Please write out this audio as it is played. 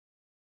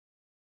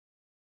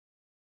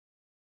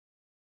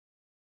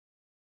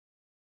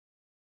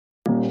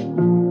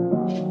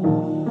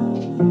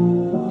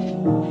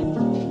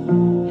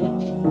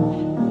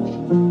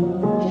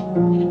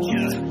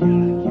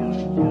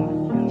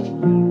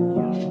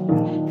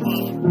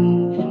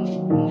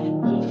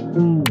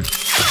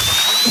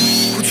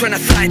tryna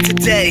fight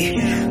today?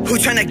 Who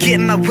tryna get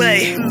in my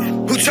way?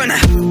 Who tryna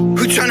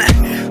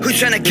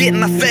get in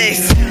my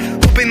face?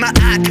 Who be my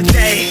eye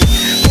today?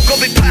 Who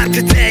gon' be pop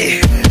today?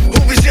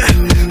 Who is ya?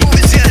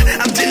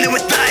 I'm dealing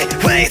with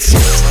lightweights.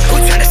 Who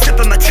tryna step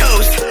on my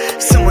toes?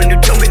 Someone who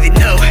don't really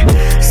know.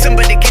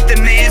 Somebody get the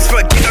mans for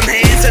I give them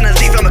hands and I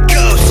leave them a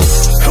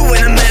ghost. Who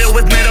in the middle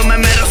with metal? My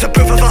medals are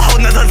proof of a whole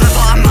nother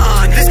level I'm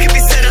on. This could be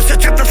settled, so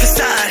drop the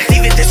facade.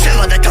 Leave it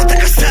disheveled, I don't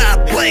think I'll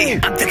stop. Wait,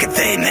 I'm thinking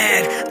they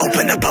mad.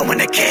 Open the bone in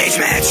a cage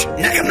match.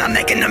 Knock 'em out,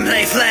 making them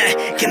lay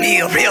flat. Give me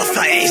a real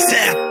fight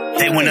ASAP.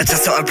 They wanna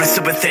just start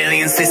wrestle with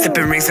aliens. They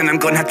sipping rings and I'm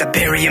gonna have to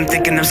bury him.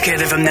 Thinking I'm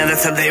scared of him, now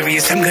that's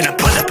hilarious. I'm gonna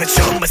pull up and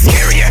show him what's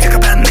scarier. Talk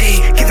about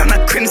me, give him a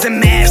crimson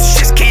mask.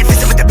 Just can't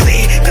fix it with the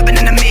bleed. Clipping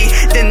into me,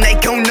 then they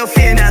gon' no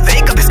fear. Now they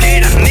gon' be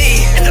scared of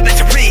me.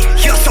 Elementary,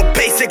 you're so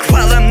basic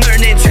while I'm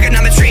learning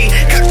trigonometry.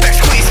 Cock back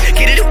squeeze,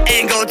 get a new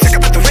angle. Talk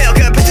about the rail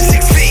gun, put you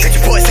 6 feet. Cut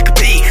your voice like a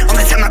bee.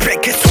 Only time I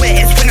break a sweat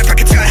is when I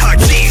break a try hard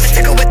cheese.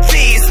 Tickle with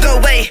these, no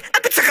way.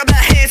 I've been talking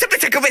about hands, I've been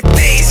tickle with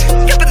these.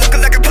 You've been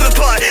looking like I pull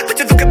apart, but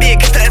you look at me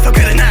and get the if I'm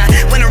good or not.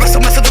 When I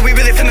rustle muscle, do we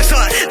really finish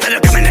hard? Let her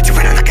coming at you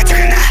running like a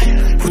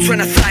juggernaut. Who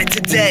tryna fight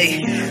today?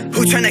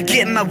 Who tryna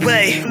get in my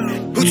way?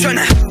 Who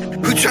tryna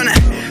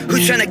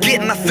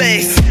get in my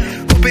face?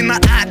 Who be my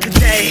eye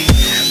today?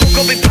 Who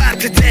gon' be pop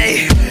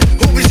today?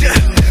 Who is ya?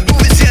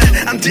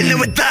 I'm dealing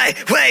with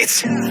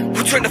lightweights.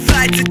 Who tryna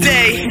fight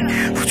today?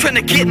 Who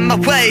tryna get in my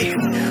way?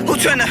 Who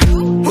tryna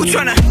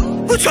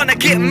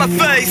get in my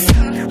face?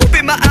 Who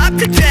be my eye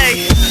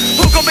today?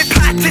 Who gon' be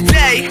pop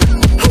today?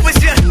 Who is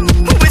ya?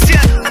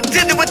 I'm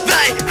dealing with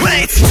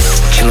lightweights.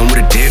 Chillin'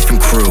 with a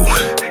different crew.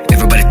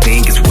 Everybody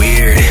think it's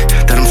weird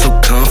that I'm so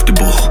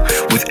comfortable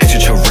with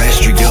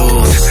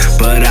extraterrestrials,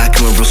 but I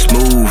come real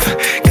smooth.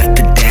 Got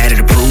the data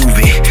to prove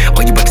it.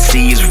 All you about to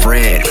see is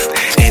red,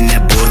 and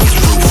that boy is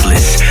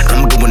ruthless.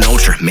 I'm going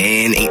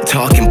Ultraman, ain't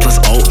talking plus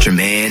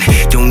Ultraman.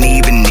 Don't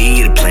even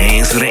need a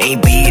plan, so they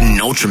ain't beating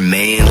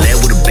Ultraman. Led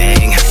with a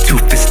bang, 2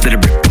 fists let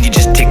it rip and you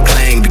just tick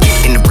clang. We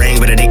get in the ring,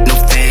 but it ain't no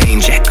thing.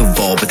 Jack of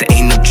all, but there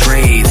ain't no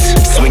trades.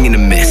 Swinging a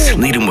miss,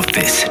 leading with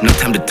fists. No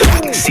time to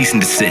talk, cease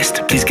and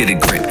desist. Please get a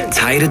grip.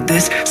 Tired of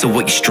this? So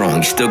what, you strong,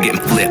 you still getting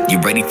flipped. You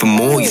ready for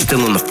more? You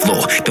still on the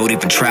floor. Don't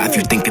even try if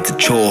you think it's a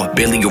chore.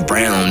 Barely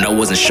around, I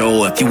wasn't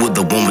sure if you were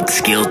the one with the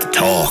skills to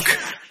talk.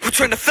 Who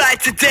tryna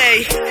fight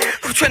today?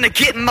 Who tryna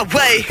get in my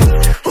way?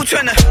 Who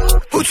tryna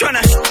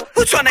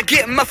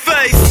get in my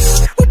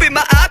face? Who be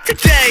my op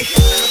today?